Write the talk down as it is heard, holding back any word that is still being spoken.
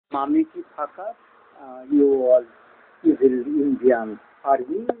Mami ki thakat, you all evil Indians, are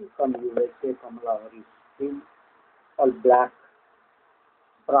we from USA, Kamala Hari, all black,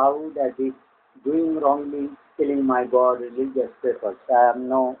 proud as if doing wrongly, killing my God, religious papers. I have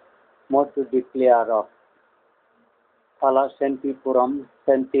no more to declare of Thalasentipuram,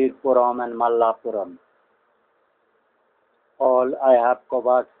 Sentipuram and Mallapuram. All I have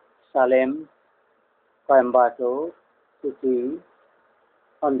covered Salem, Coimbatore, City,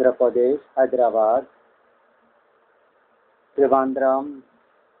 Andhra Pradesh, Hyderabad, Trivandrum,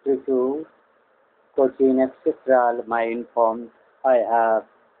 Thrissur, Cochin, etc. My informed I have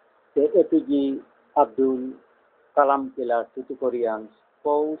the APG Abdul Kalam killer Tuticoreans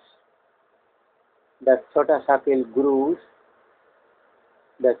post that Chota Shakil gurus,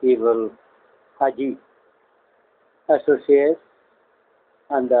 that evil Haji associates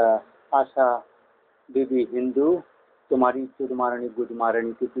and the Asha Bibi Hindu, Tumari Chudumarani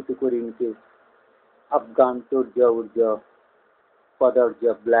Gudumarani Tuticorin ke Afghan Turja Urja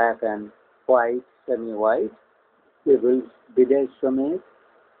Padarja black and white, semi-white, evils, Bidesh Shamit,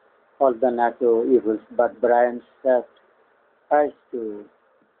 all the NATO evils, but Brian Shaft has to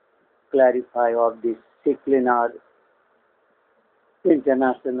clarify of this Ciclinar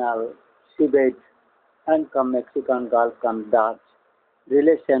international seabed and come Mexican Gulf come Dutch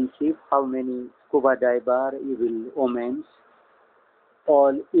relationship, how many scuba diver, evil omens,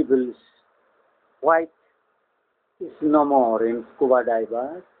 all evils. White is no more in scuba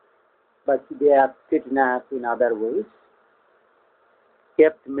diver, but they are kidnapped in other ways,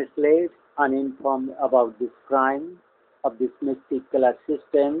 kept misled, uninformed about this crime of this mystical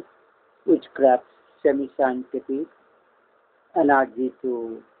assistance, witchcraft, semi-scientific, energy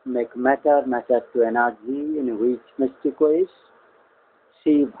to make matter, matter to energy, in which mystic ways,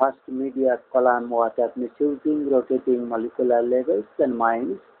 see vast media column water misusing, rotating molecular levels and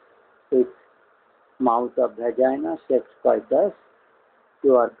minds with mouth of vagina, sex coitus,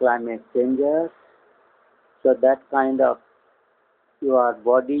 your climate changes, so that kind of your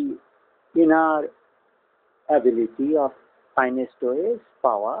body inner ability of finest ways,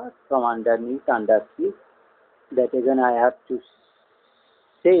 power from underneath, underneath, that again I have to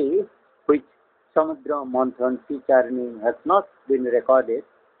say, which Samudra Manthan Ticharni has not been recorded,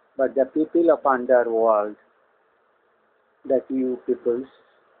 but the people of underworld, that you peoples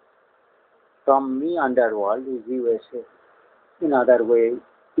from me underworld is USA. In other way,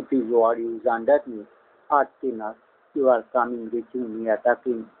 it is what is underneath, earth inner, you are coming, reaching me,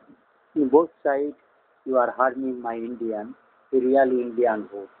 attacking. In both sides, you are harming my Indian, the real Indian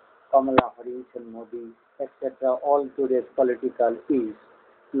vote. Kamala Harris and Modi, etc. All today's political is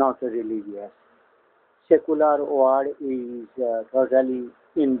not religious. Secular word is totally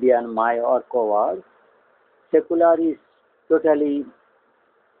Indian, my or word. Secular is totally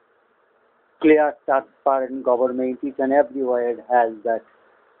clear, transparent government. Each and every word has that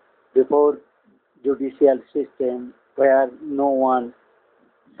before judicial system where no one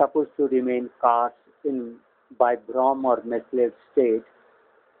supposed to remain cast in by Brahm or misled state,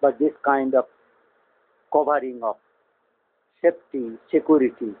 but this kind of covering of safety,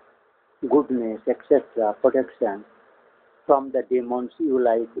 security, goodness, etc., protection from the demons you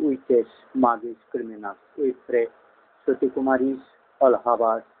like, witches, magis, criminals. We pray, Shruti Kumaris, all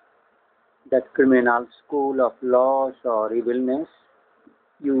Harvard, that criminal school of laws or evilness,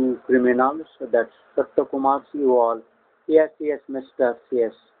 you criminals, that Satya Kumars, you all, yes, yes, Mr.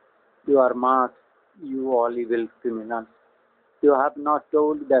 Yes, you are mad, you all evil criminals. You have not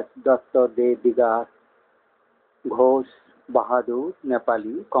told that Dr. De Digar, Ghosh, Bahadur,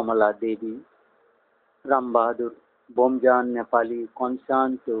 Nepali, Kamala Devi, Ram Bahadur, Bomjan, Nepali,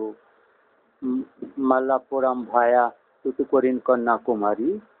 Constant to Mallapuram via Tutukorin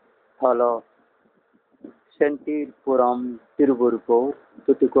Kanyakumari, follow Sentipuram, Tiruvurpur,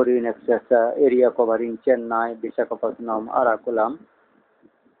 Tuticorin, etc., area covering Chennai, Visakhapatnam, Arakulam,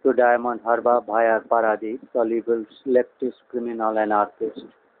 to Diamond Harbour via Paradip, soluble leftist criminal anarchist.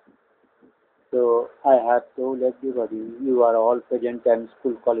 So I have told everybody, you are all present time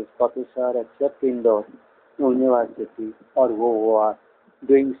school college professor except in the university or who are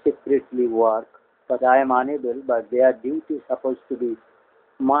doing secretly work, but I am unable, but their duty is supposed to be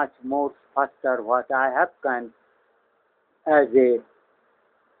much more faster what I have done as a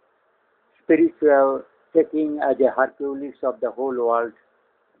spiritual taking as a Hercules of the whole world.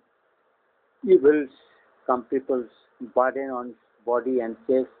 Evils, some people's burden on body and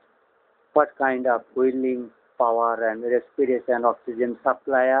chest, what kind of willing power and respiration oxygen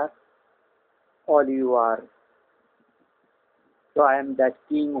supplier, all you are. So I am that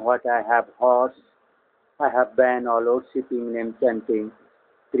king what I have horse, I have banned all worshipping name chanting,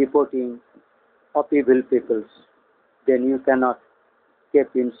 reporting of evil peoples. Then you cannot keep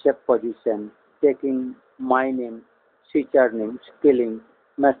in safe position, taking mining, sea churning, killing,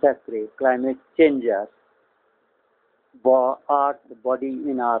 massacre, climate changes, earth body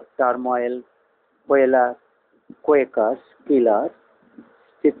in our turmoil, Koala, quakers, killers,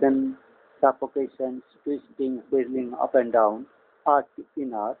 stiffen, suffocation, twisting, whirling up and down, earth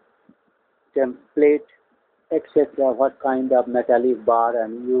in earth, template, etc. What kind of metallic bar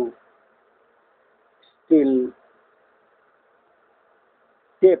and you still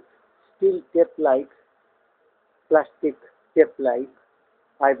tape, still tape like, plastic tape like,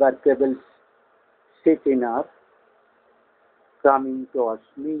 fiber cables sit in earth, coming towards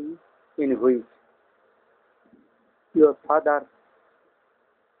me, in which your father,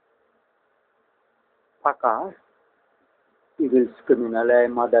 Paka, evil criminal,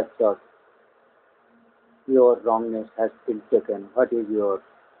 mother church, your wrongness has been taken. What is your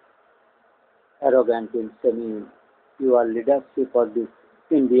arrogant in saying you are leadership of this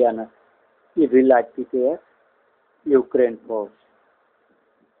Indian evil activity, Ukraine force,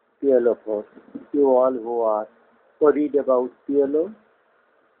 PLO force. You all who are worried about PLO,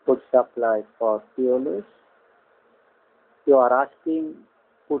 food supply for PLOs, you are asking,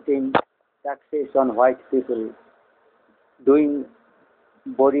 putting taxes on white people, doing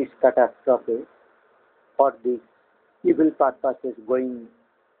Boris catastrophe for these evil purposes, going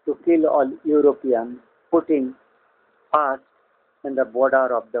to kill all Europeans, putting us in the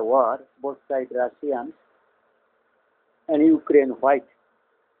border of the war, both sides Russians and Ukraine white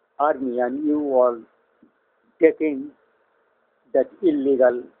army, and you all taking that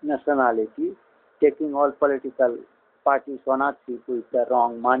illegal nationality, taking all political parties ownership with the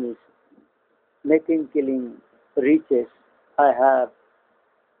wrong monies, making killing riches. I have,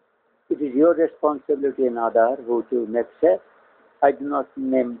 it is your responsibility and other who to make safe. I do not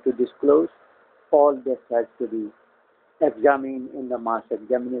name to disclose. All this has to be examined in the mass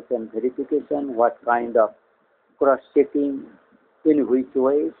examination verification, what kind of cross-checking, in which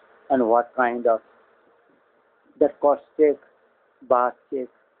ways, and what kind of that cost check, bar check,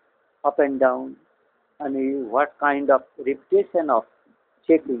 up and down, and what kind of reputation of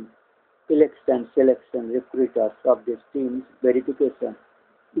checking, election, selection, recruiters of these teams, verification.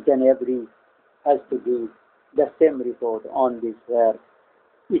 Each and every has to give the same report on this, where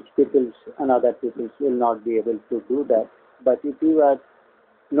each people's and other people's will not be able to do that. But if you are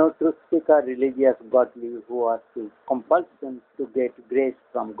no truth seeker, religious, godly, who are to compulsion to get grace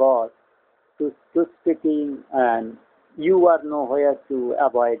from God, to truth speaking, and you are nowhere to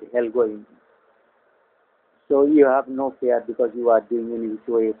avoid hell going. So you have no fear because you are doing in which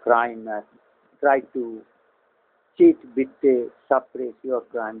way crime and try to cheat, betray, suppress your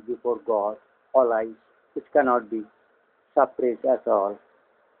crime before God, all eyes. It cannot be suppressed at all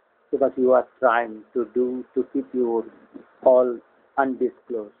because you are trying to do to keep your all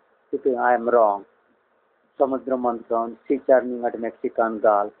undisclosed. Keeping I am wrong. Samudra Manthan, sea churning at Mexican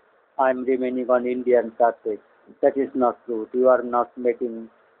Gulf. I am remaining on Indian surface. That is not true. You are not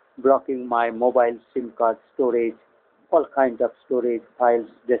blocking my mobile SIM card storage, all kinds of storage files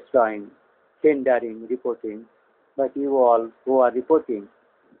destroying, tendering, reporting. But you all who are reporting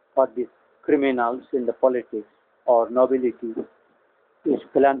for these criminals in the politics or nobility, is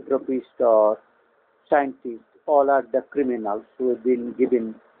philanthropist or scientist, all are the criminals who have been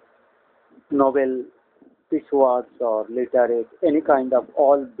given Nobel Peace Awards or literate, any kind of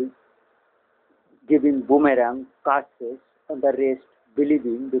all giving boomerang, curses, and the rest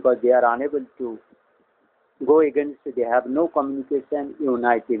believing because they are unable to go against, they have no communication,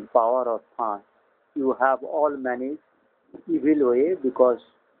 unite in power or fun. You have all managed evil way because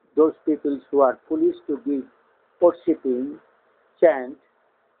those people who are foolish to give worshipping, chant,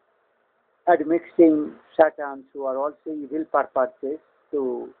 admixing satans who are also evil purposes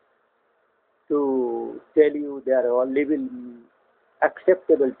to tell you they are all living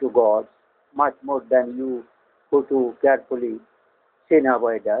acceptable to God much more than you who to carefully sin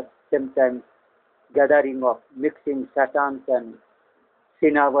avoiders, sometimes gathering of mixing satans and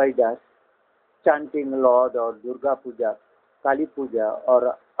sin avoiders, chanting Lord or Durga Puja, Kali Puja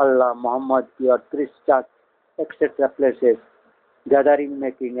or Allah, Muhammad or Christ, etc. places, gathering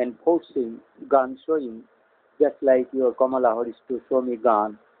making and posting, gun showing, just like your Kamala Harris to show me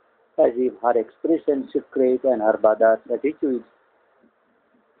gun, as if her expression secret and her brother's attitudes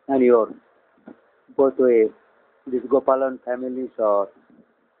and your both way, this Gopalan families or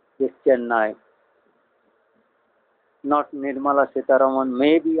this Chennai, not Nirmala Sitaraman,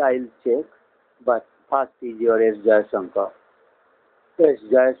 maybe I'll check, but first is your S. Jayasankar. S.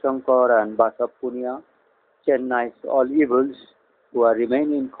 Jayasankar and Basa Punia, Chennai's all evils, who are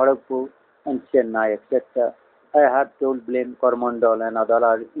remaining in Kharagpur and Chennai, etc. I have told blame Coromandel and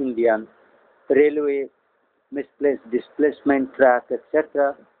other Indian railway misplaced displacement track,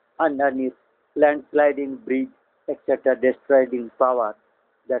 etc. underneath landsliding bridge, etc. destroying power.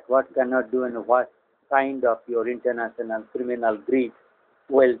 That what cannot do and what kind of your international criminal greed,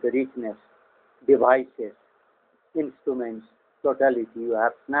 wealth, richness, devices, instruments, totality you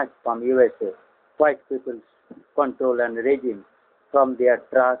have snatched from USA, white people's control and regime from their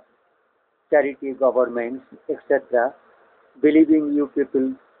trust, charity governments, etc. Believing you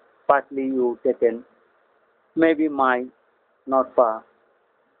people, partly you taken, maybe my Norpa,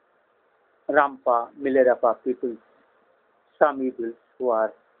 Rampa, Milerapa people, some evils who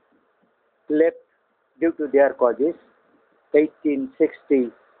are left due to their causes,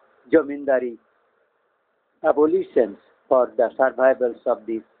 1860 Jamindari abolitions for the survivals of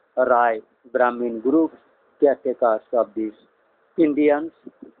the Rai Brahmin groups, caretakers of these Indians.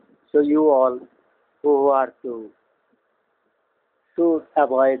 So you all who are to should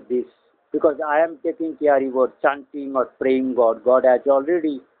avoid this because I am taking care about chanting or praying God. God has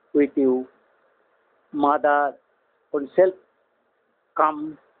already with you. Mother herself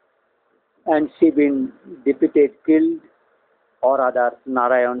come and she been defeated, killed, or other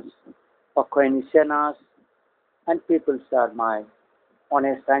Narayans, Akhoinisenas, and people are my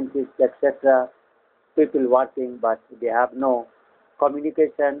honest scientists, etc. People working, but they have no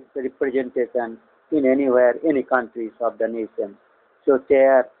communication, representation in anywhere, any countries of the nation. So they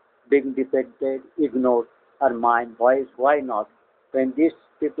are being defeated, ignored, or my voice, why not? When these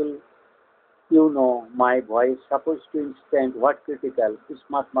people, you know, my voice supposed to instant what critical is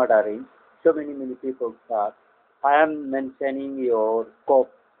not murdering, so many people are. I am mentioning your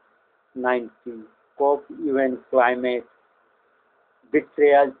COP90, COP UN climate,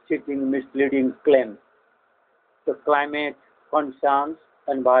 betrayal, cheating, misleading claims. The climate concerns,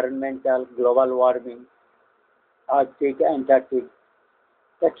 environmental, global warming, Arctic, Antarctic,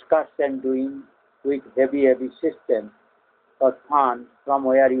 excursion doing with heavy systems or funds from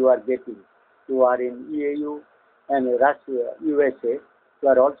where you are getting. You are in EU and Russia, USA. You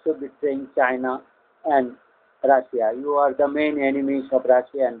are also betraying China and Russia. You are the main enemies of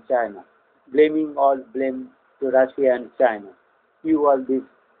Russia and China. Blaming all blame to Russia and China. You all this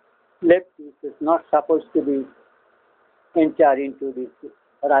leftists is not supposed to be enter into this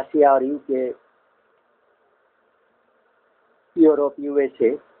Russia or UK, Europe,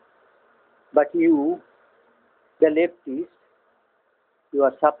 USA, but you, the leftists, you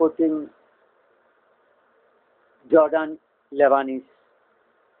are supporting Jordan, Lebanese,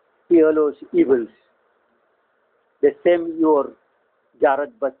 PLO's evils. The same your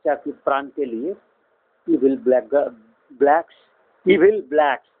Jared बच्चा की प्राण के लिए evil blacks, evil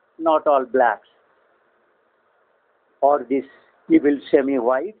blacks, not all blacks, or this evil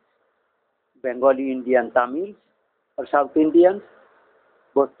semi-whites, Bengali, Indian, Tamils, or South Indians,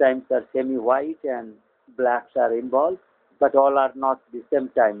 both times are semi-white and blacks are involved, but all are not the same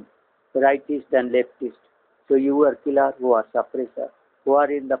time, rightist and leftist. So you are killer, who are suppressor, who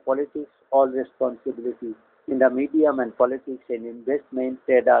are in the politics, all responsibility in the medium and politics and investment,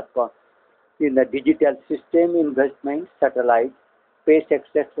 traders, in the digital system, investment, satellite, space,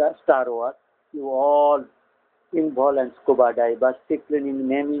 etc., Star Wars, you all involved and scuba divers, cleaning,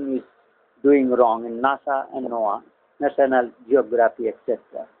 naming is doing wrong in NASA and NOAA, National Geography, etc.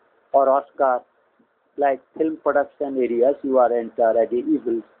 Or Oscar, like film production areas, you are enter as the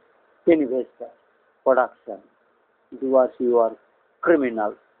evil investor, production. It was your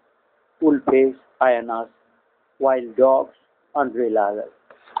criminal, full face, hyenas, wild dogs, unreliable.